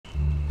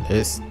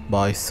Let's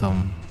buy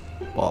some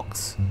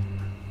box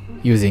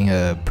using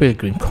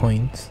Pilgrim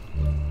coins.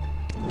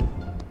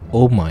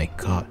 Oh my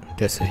god,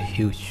 that's a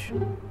huge.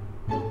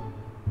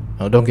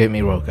 Oh, don't get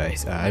me wrong,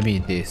 guys. I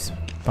mean, these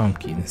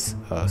pumpkins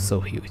are so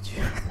huge.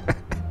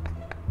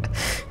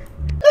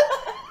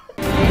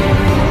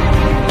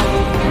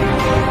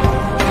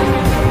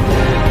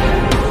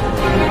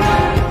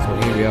 So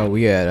here we are.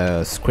 We are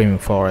at Screaming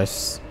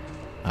Forest.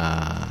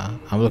 I'm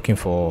looking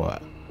for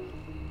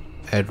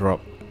airdrop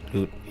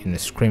loot in the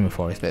Screaming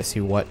Forest. Let's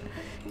see what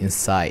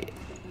inside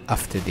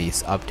after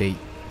this update.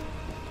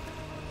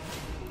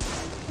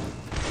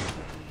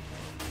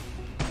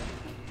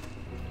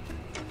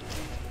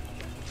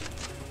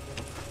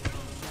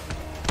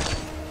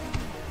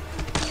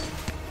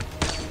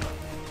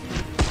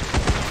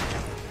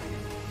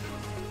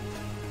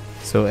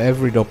 So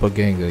every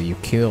doppelganger you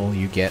kill,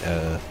 you get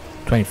a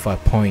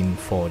 25 point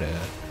for the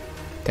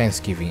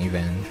Thanksgiving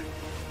event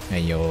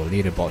and your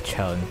leaderboard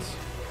challenge.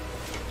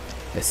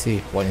 Let's see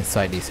what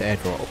inside this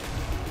airdrop.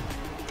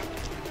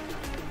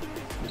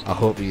 I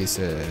hope it's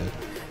a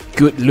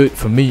good loot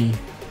for me,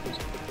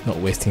 not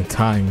wasting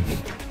time.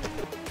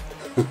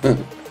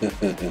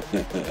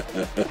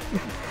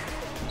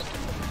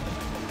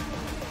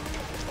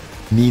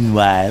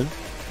 Meanwhile,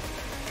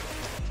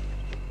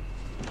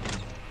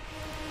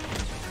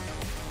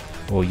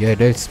 oh yeah,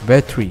 that's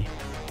battery.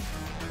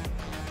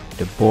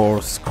 The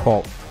bore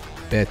scope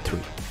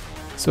battery.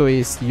 So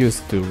it's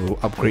used to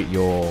upgrade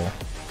your.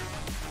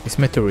 It's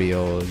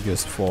material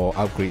used for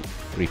upgrade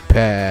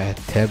repair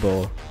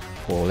table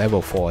for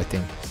level 4, I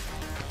think.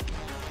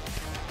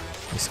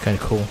 It's kind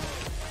of cool.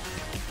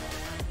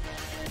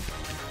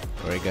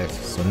 Alright guys,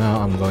 so now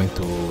I'm going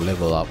to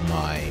level up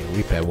my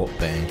repair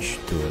workbench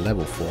to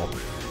level 4.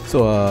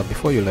 So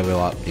before you level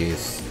up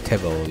this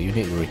table, you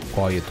need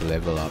require to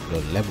level up the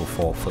level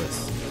 4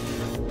 first.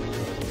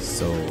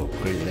 So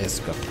let's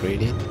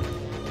upgrade it.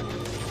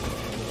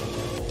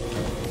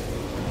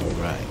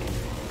 Alright,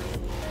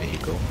 there you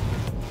go.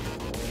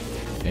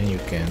 Then you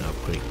can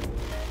upgrade.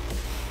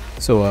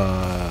 So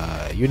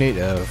you need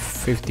a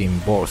 15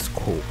 bore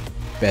scope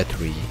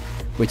battery,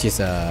 which is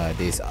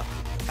these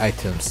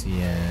items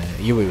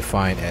you will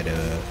find at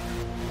a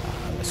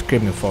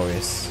Screaming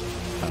Forest,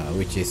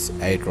 which is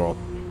airdrop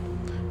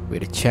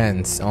with a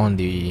chance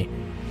only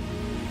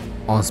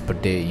once per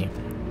day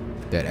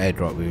that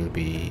airdrop will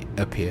be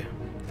up here.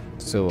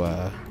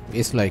 So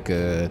it's like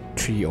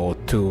 3 or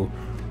 2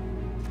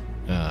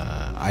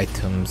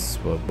 items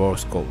for bore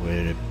scope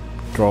will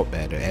drop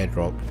at the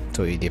airdrop,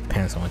 so it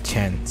depends on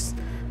chance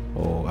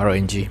or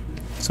RNG.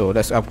 So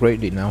let's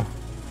upgrade it now.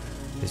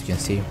 As you can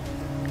see,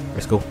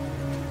 let's go.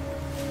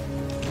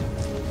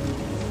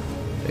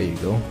 There you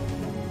go.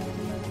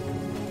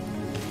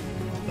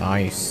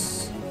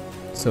 Nice.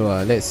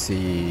 So let's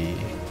see,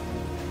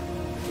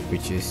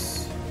 which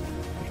is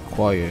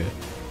require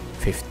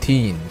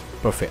 15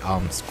 perfect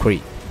arms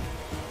crate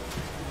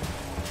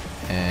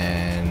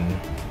and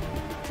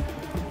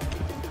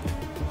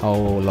how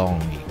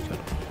long?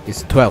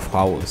 It's 12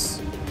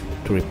 hours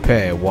to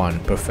repair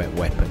 1 perfect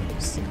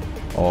weapons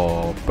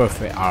or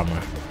perfect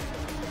armor,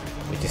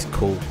 which is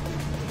cool.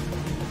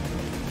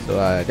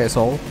 So that's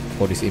all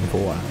for this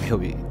info. I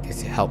hope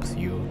this helps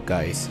you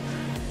guys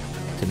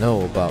to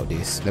know about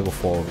this level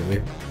 4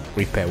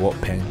 repair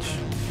workbench.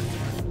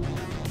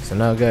 So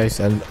now guys,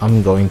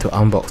 I'm going to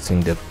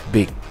unboxing the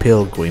big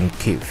Pilgrim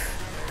gift,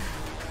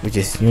 which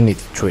is you need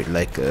to trade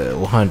like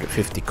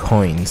 150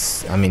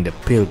 coins, I mean the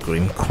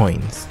Pilgrim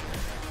coins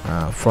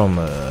from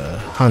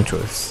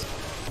Huntress.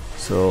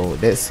 So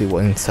let's see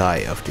what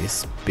inside of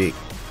this big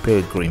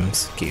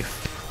Pilgrim's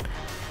gift.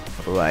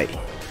 Alright.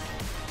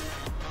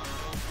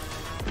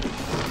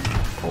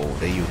 Oh,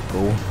 there you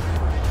go.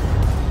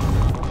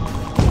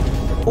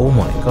 Oh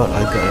my god,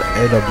 I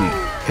got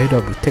an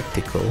AW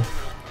tactical.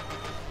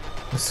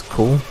 That's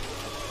cool.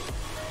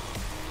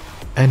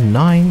 And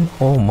 9,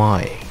 oh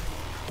my.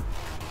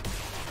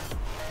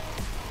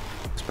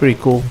 It's pretty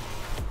cool.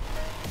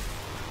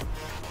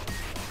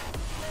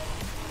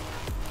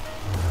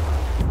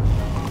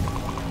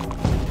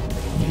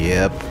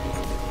 Yep.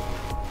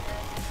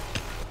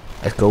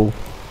 Let's go.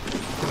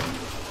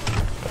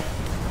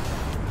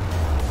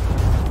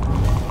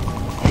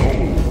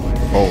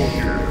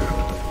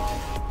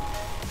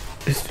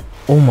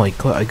 Oh my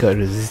god, I got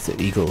resisted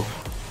eagle.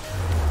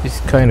 It's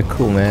kinda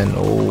cool, man.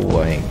 Oh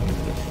my.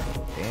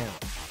 Damn.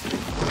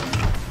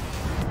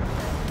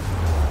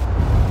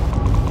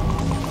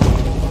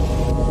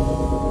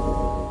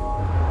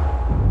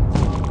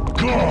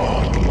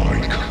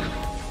 Godlike.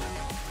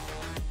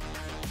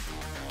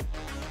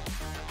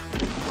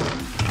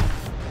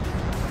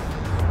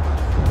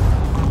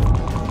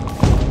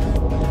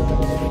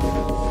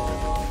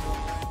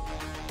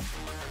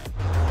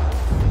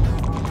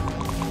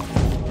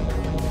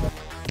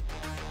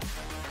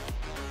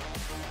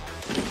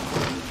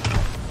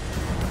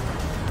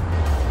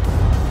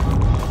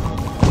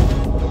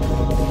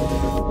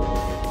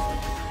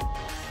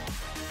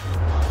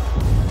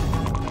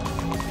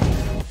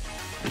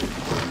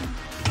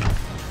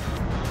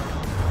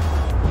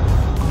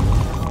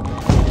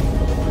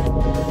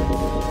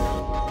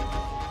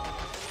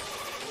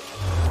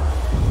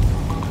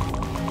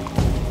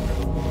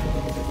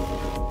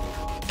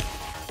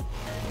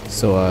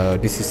 So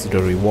this is the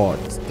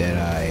reward that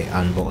I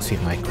unbox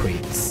with my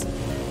crates,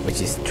 which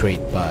is trade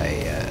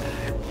by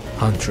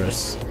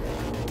Huntress.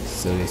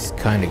 So it's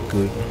kind of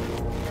good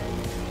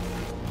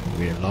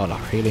with a lot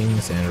of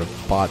healings and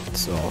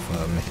parts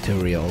of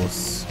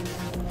materials,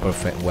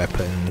 perfect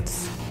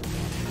weapons,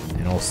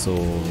 and also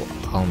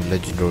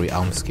legendary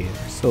arm skin.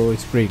 So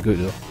it's pretty good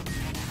though.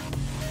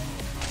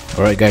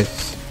 Alright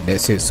guys,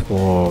 that's it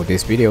for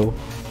this video.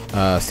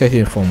 Stay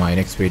tuned for my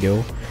next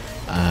video.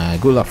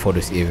 Good luck for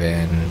this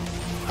event.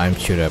 I'm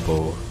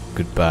Tribal.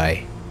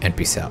 Goodbye and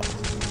peace out.